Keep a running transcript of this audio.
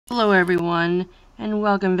Hello everyone, and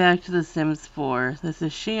welcome back to the Sims 4. This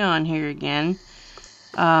is Shion here again,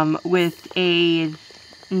 with a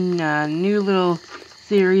new little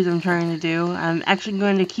series I'm trying to do. I'm actually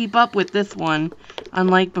going to keep up with this one,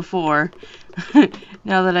 unlike before,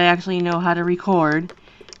 now that I actually know how to record.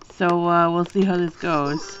 So, we'll see how this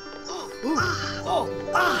goes.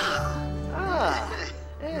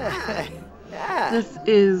 This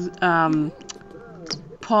is,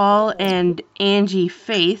 Paul and Angie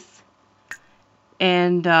Faith,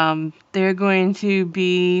 and they're going to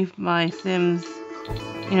be my Sims,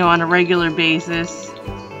 on a regular basis.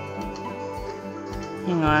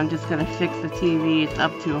 Hang on, I'm just gonna fix the TV, it's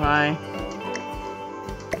up too high.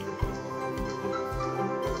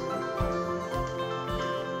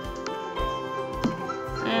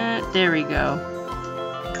 There we go.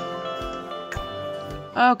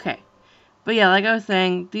 Okay. But yeah, like I was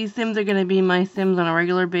saying, these Sims are going to be my Sims on a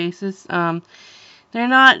regular basis. They're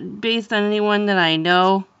not based on anyone that I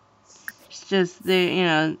know. It's just, they,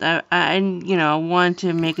 I want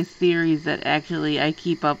to make a series that actually I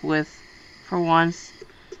keep up with for once.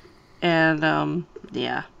 And,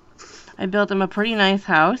 yeah. I built them a pretty nice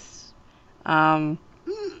house. And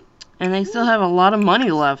they still have a lot of money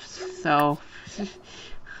left, so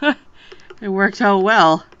it worked out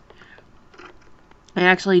well. I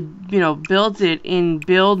actually, built it in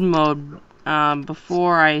build mode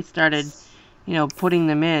before I started, putting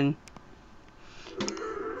them in.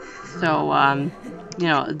 So,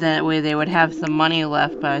 that way they would have some money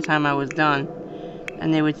left by the time I was done.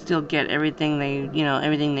 And they would still get everything they,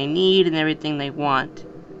 everything they need and everything they want.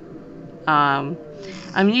 I'm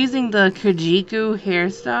using the Kujiku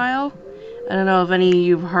hairstyle. I don't know if any of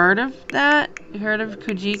you have heard of that. Heard of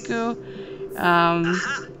Kujiku?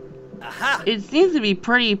 It seems to be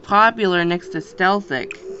pretty popular next to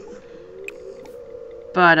Stealthic.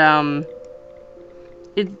 But,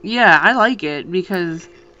 yeah, I like it because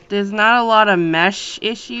there's not a lot of mesh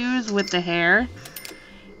issues with the hair.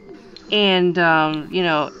 And,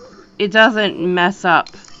 it doesn't mess up,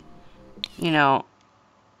 it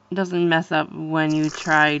doesn't mess up when you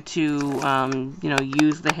try to,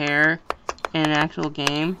 use the hair in an actual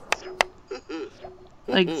game.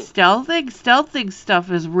 Like, Stealthic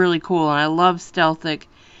stuff is really cool, and I love Stealthic.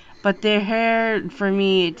 But their hair, for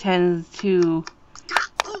me, it tends to...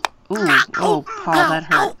 Oh, Paul, that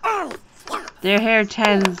hurt. Their hair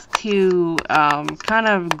tends to, kind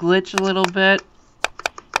of glitch a little bit.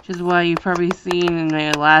 Which is why you've probably seen in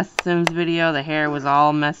the last Sims video, the hair was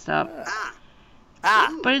all messed up.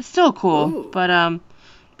 But it's still cool. But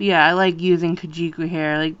yeah, I like using Kujiku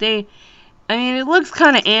hair. Like, I mean, it looks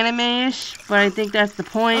kind of anime-ish, but I think that's the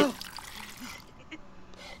point.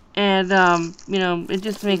 And, it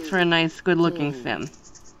just makes for a nice, good-looking Sim.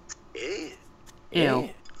 Ew.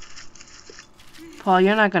 Paul,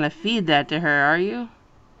 you're not gonna feed that to her, are you?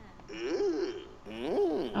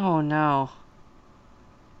 Oh, no.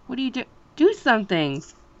 What do you do? Do something!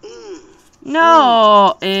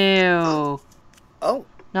 No! Ew. Oh.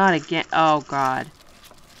 Not again. Oh, God.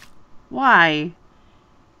 Why?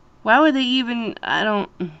 Why would they even... I don't...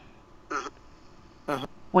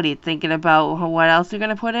 What are you thinking about? What else you're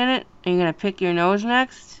gonna put in it? Are you gonna pick your nose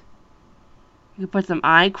next? You can put some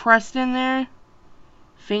eye crust in there?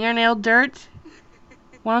 Fingernail dirt?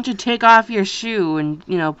 Why don't you take off your shoe and,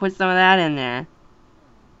 put some of that in there?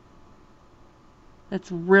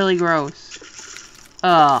 That's really gross.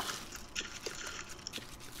 Ugh.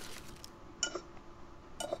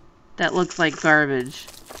 That looks like garbage.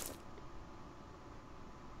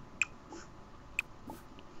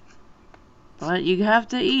 But you have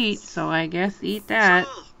to eat, so I guess eat that.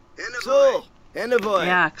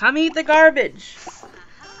 Yeah, come eat the garbage.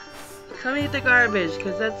 Come eat the garbage,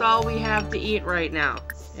 because that's all we have to eat right now.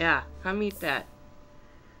 Yeah, come eat that.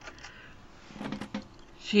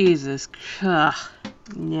 Jesus. Ugh.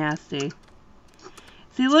 Nasty.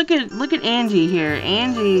 See, look at Angie here.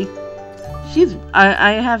 Angie,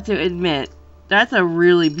 I have to admit, that's a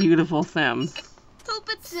really beautiful Sim.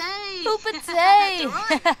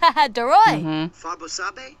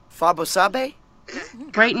 Fabosabe?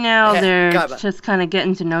 Right now, they're just kind of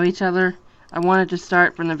getting to know each other. I wanted to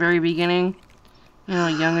start from the very beginning.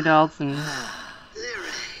 Young adults, and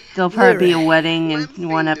there'll probably be a wedding in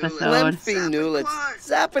one episode. Squaz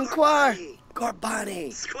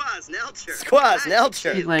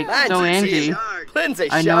Nelcher. She's like, so Angie,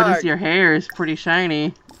 I noticed your hair is pretty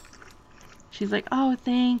shiny. She's like, oh,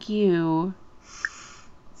 thank you.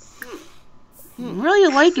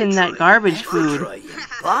 Really liking that garbage food.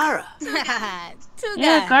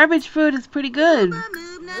 Yeah, garbage food is pretty good.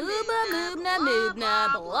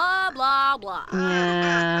 Moobna, blah, blah, blah.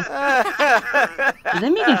 Yeah. Are they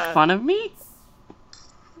making fun of me?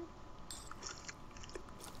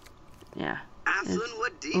 Yeah.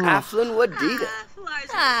 Afflin Wadida.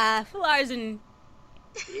 Flarzen.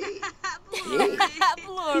 You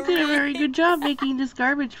did a very good job making this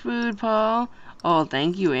garbage food, Paul. Oh,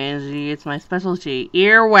 thank you, Angie. It's my specialty.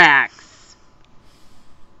 Earwax.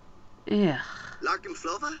 Ugh. Larkin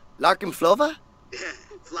Flova? Larkin Flova? Yeah,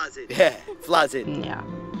 Flazin. Yeah, Flazin. Yeah.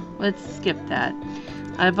 Let's skip that.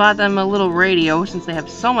 I bought them a little radio since they have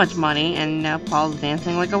so much money, and now Paul's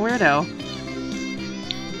dancing like a weirdo.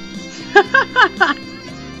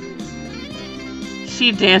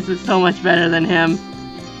 She dances so much better than him.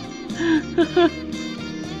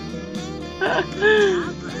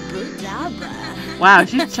 Wow,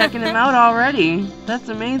 she's checking him out already. That's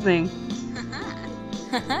amazing.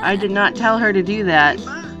 I did not tell her to do that.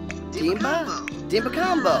 Dimba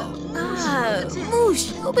combo.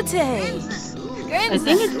 Moosh, ubate. I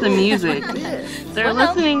think it's the music. They're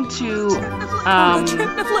listening to, what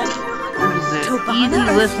is it? Easy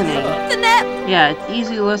listening. Yeah, it's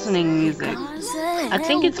easy listening music. I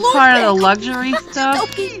think it's part of the luxury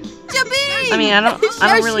stuff. I mean, I don't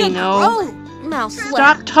really know.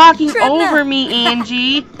 Stop talking over me,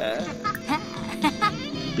 Angie. But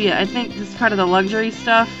yeah, I think this is part of the luxury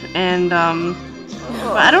stuff, and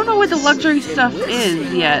but I don't know what the luxury stuff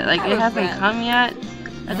is yet. Like, it hasn't come yet.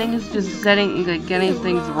 I think it's just getting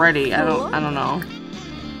things ready. I don't know.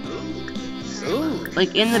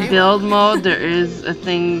 Like, in the build mode, there is a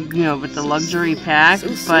thing, you know, with the luxury pack,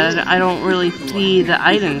 but I don't really see the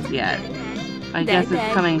items yet. I guess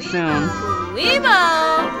it's coming soon.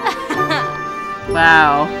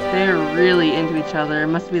 Wow, they're really into each other. It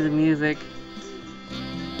must be the music.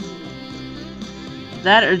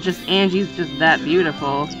 That or just Angie's just that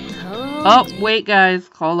beautiful. Oh, wait guys,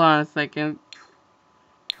 hold on a second.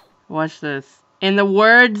 Watch this. In the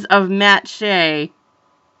words of Matt Shea,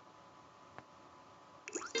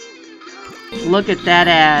 look at that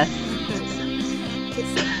ass.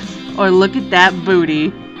 Or look at that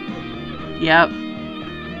booty. Yep.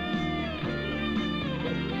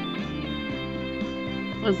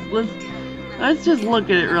 Let's just look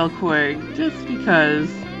at it real quick. Just because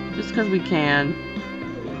we can.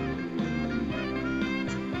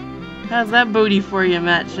 How's that booty for you,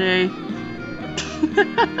 Matt Shea?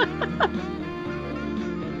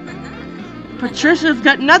 Patricia's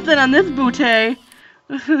got nothing on this booty.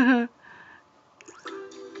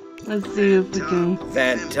 Let's see if we can.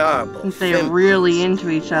 Since they're really into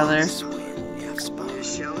each other.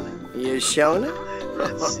 You showing it?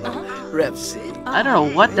 I don't know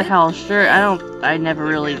what the hell shirt. I never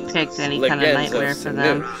really picked any kind of nightwear for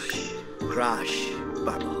them.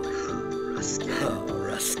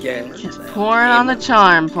 Just pouring on the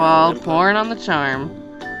charm, Paul. Pouring on the charm.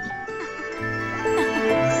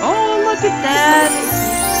 Oh, look at that.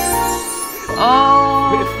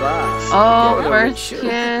 Oh, first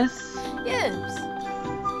kiss. Yes.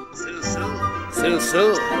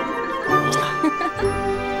 So.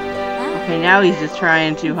 Okay, now he's just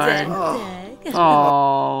trying too hard.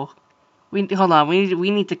 Oh. Hold on.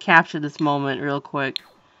 We need to capture this moment real quick.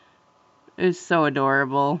 It's so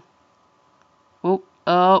adorable.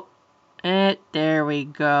 Oh, there we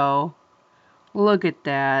go. Look at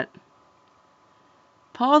that.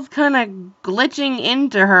 Paul's kind of glitching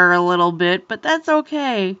into her a little bit, but that's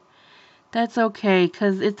okay. That's okay,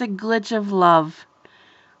 because it's a glitch of love.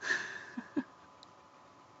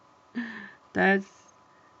 That's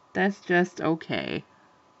just okay.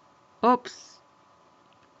 Oops.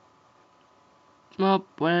 Oh,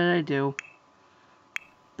 what did I do?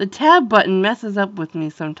 The tab button messes up with me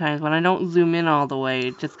sometimes when I don't zoom in all the way.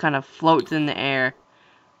 It just kind of floats in the air.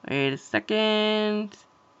 Wait a second.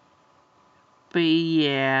 But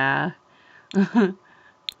yeah.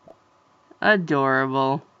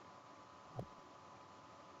 Adorable.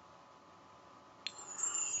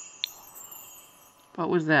 What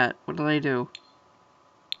was that? What did I do?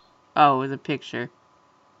 Oh, it was a picture.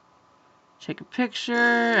 Take a picture,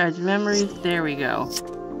 add memories. There we go.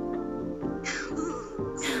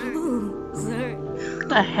 What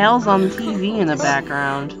the hell's on the TV in the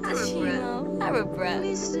background?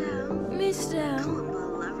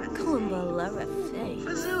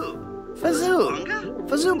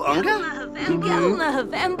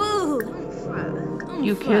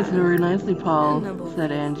 You kids very nicely, Paul,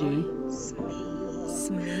 said Angie.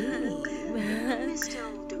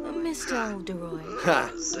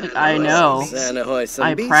 Like, I know.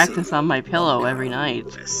 I practice on my pillow every night.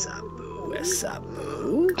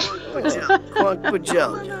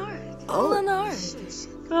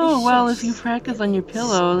 Oh, well, if you practice on your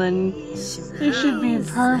pillow, then it should be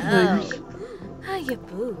perfect. Hiya,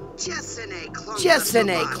 boo. Jessene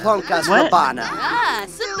Klonkas What? Labana. Ah,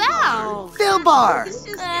 Sabao. Philbar.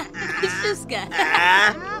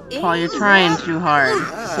 Shuska. Paul, you're trying too hard.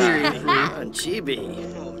 Seriously. Chibi.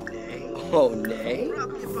 Oh, nay.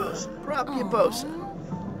 Propiobosa.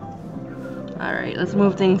 Alright, let's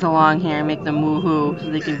move things along here and make them woohoo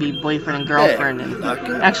so they can be boyfriend and girlfriend and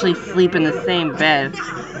actually sleep in the same bed.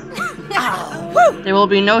 There will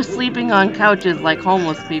be no sleeping on couches like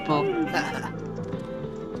homeless people.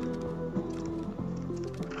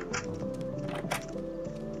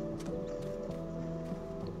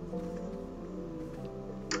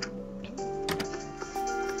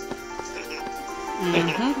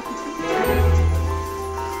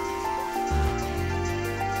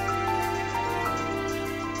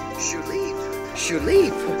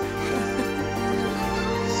 Shulip.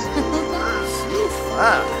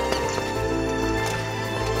 Snufa.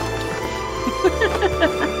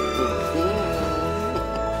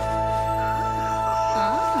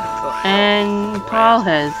 And Paul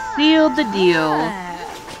has sealed the deal.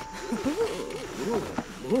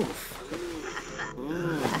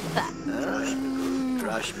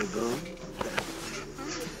 Crush me, boom.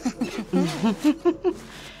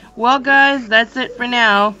 Well, guys, that's it for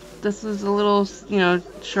now. This was a little,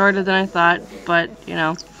 shorter than I thought, but,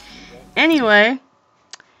 Anyway,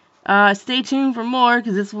 stay tuned for more,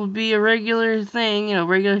 because this will be a regular thing,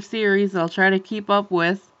 regular series I'll try to keep up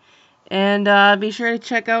with. And be sure to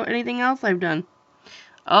check out anything else I've done.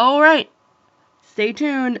 Alright, stay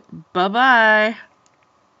tuned. Bye-bye.